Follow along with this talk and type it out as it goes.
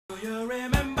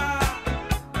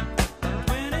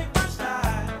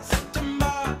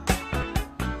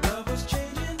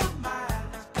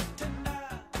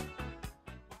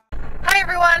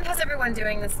How's everyone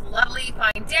doing this lovely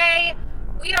fine day?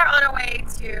 We are on our way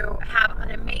to have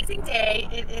an amazing day.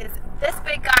 It is this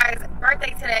big guy's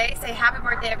birthday today. Say happy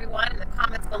birthday everyone in the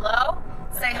comments below.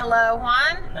 Say hello,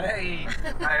 Juan. Hey.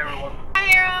 Hi everyone.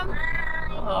 Hi Aram.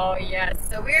 Oh yes.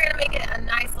 So we're gonna make it a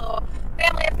nice little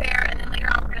family affair, and then later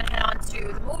on we're gonna head on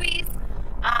to the movies.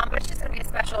 But it's just gonna be a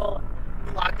special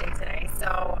vlog day today.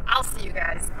 So I'll see you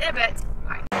guys in a bit.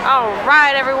 Bye. All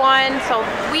right, everyone. So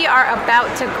we are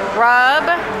about to grub.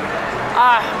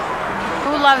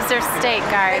 Who loves their steak,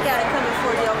 guys? I got it coming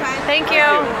for you, okay? Thank you.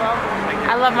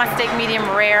 I love my steak medium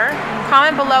rare.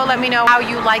 Comment below, let me know how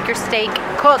you like your steak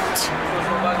cooked.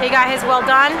 He got his well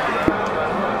done.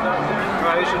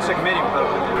 Well, you should say medium, but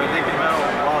we're thinking about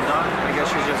well done. I guess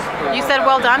you just. You said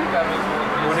well done?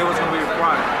 When it was going to be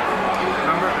fried.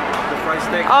 Remember? The fried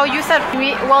steak? Oh, you said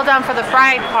well done for the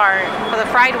fried part, for the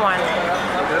fried one.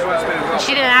 That's what it's been well.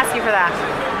 She didn't ask you for that,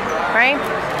 right?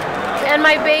 And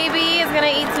my baby is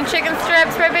gonna eat some chicken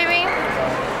strips, right, baby?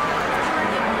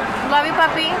 Love you,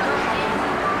 puppy.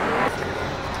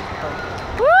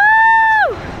 Woo!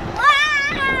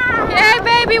 Yay,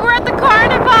 baby, we're at the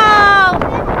carnival!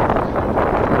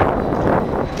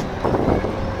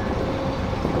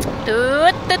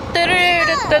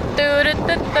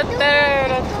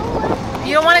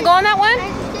 You don't want to go on that one?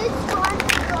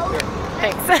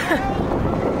 Thanks.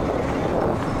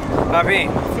 Papi,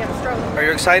 are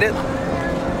you excited?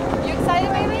 You excited,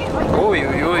 baby? Uy,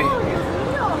 uy, uy.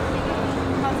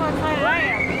 That's how excited I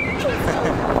am.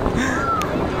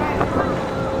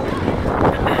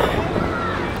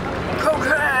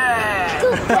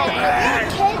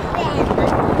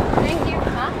 Thank you.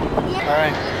 Huh?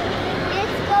 Alright.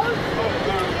 It's supposed to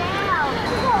do now.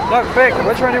 Look, Vic,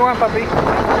 which one do you want, Papi? You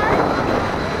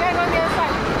gotta go on the other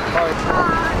side.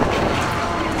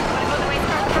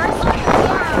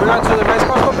 We're going to the race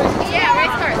car, Papi? Yeah,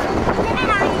 race cars.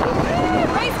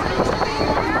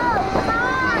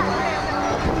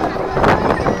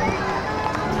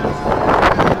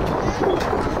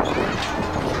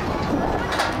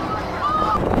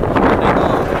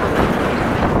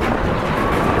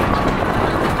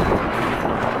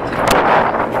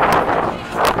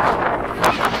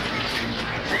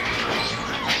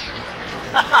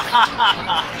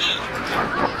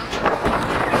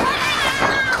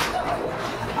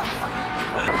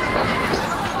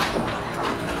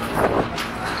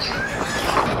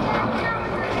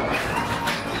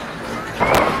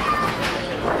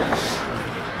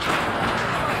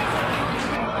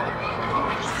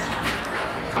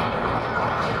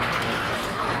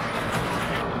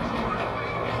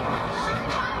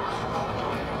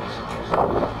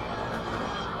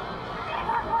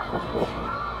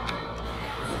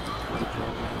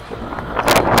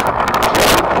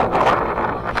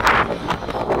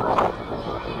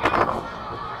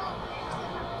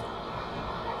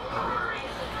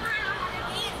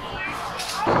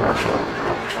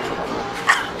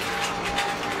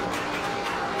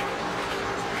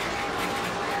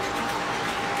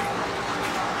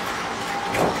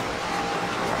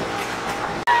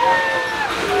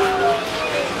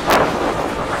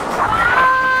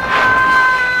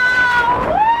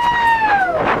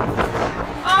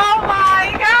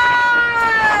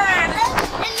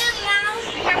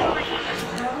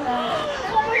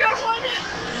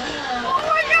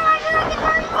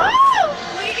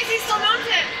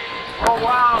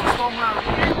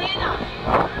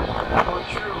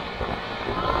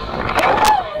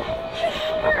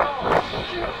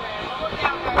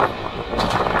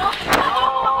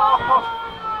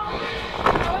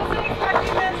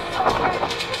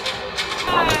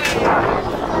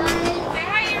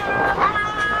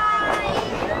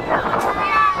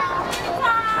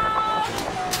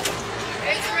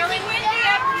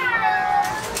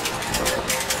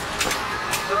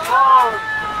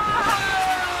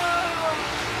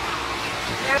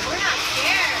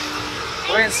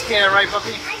 We ain't scared, right,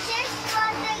 puppy? I just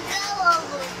want to go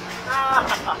over.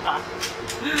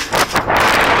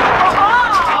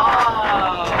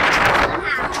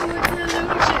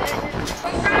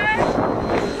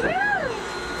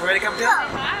 Ready to come down?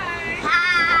 Hi.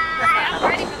 I'm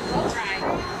ready for the boat ride.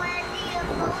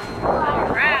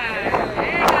 Alright.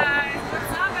 Hey guys,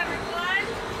 what's up everyone?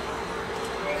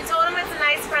 We told him it's a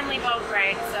nice friendly boat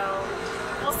ride, so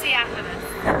we'll see after this.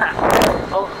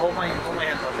 hold my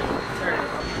hand, puppy. There you go.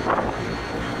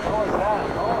 Oh, is that?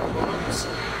 Oh, balloons.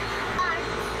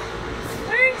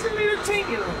 Thanks, a little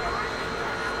tingle.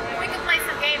 We can play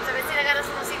some games. A ver si le ganas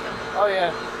un osito. Oh, yeah.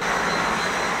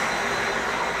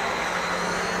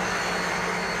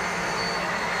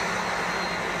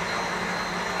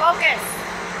 Focus.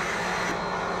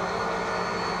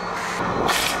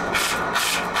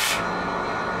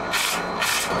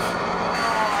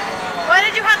 What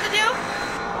did you have to do?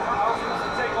 I was supposed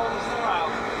to take all the star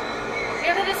out. You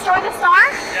have to destroy the star?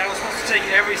 Yeah, I was supposed to take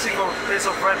every single piece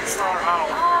of red star out.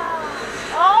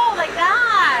 Oh, like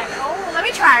that. Oh, let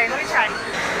me try. Let me try.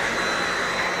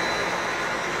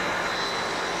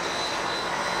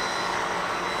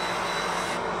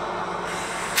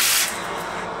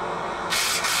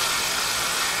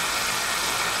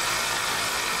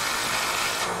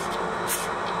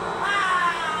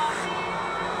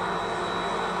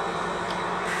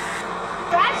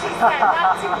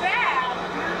 Not too bad.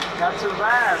 Not too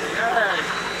bad. Good.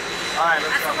 All right, let's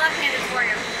That's go. a left-handed for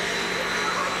you.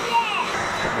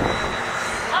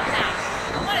 Love that.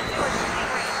 I want to do it.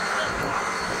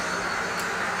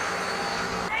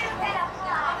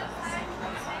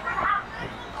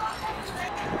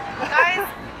 Guys,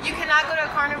 you cannot go to a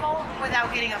carnival without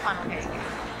getting a funnel cake.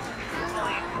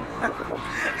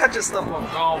 I just stumbled on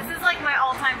golf. This is like my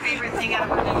all-time favorite thing out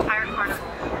of the entire carnival.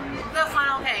 The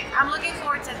funnel cake. I'm looking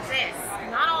forward to this.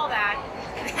 Not all that.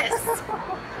 This.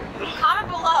 Comment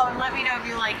below and let me know if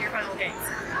you like your funnel cakes.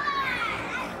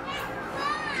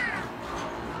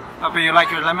 Puppy, you like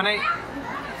your lemonade?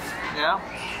 Yeah?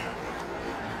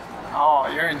 Oh,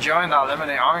 you're enjoying that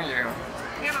lemonade, aren't you?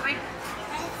 Here, baby.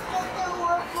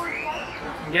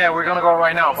 Yeah, we're gonna go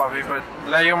right now, puppy, but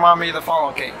let your mom eat the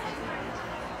funnel cake.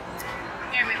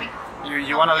 Here, baby.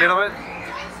 You want a little bit?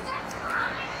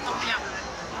 Help me out with it.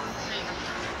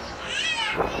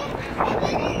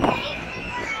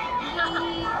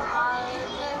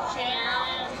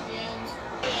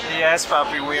 Yes,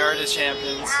 puppy, we are the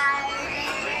champions.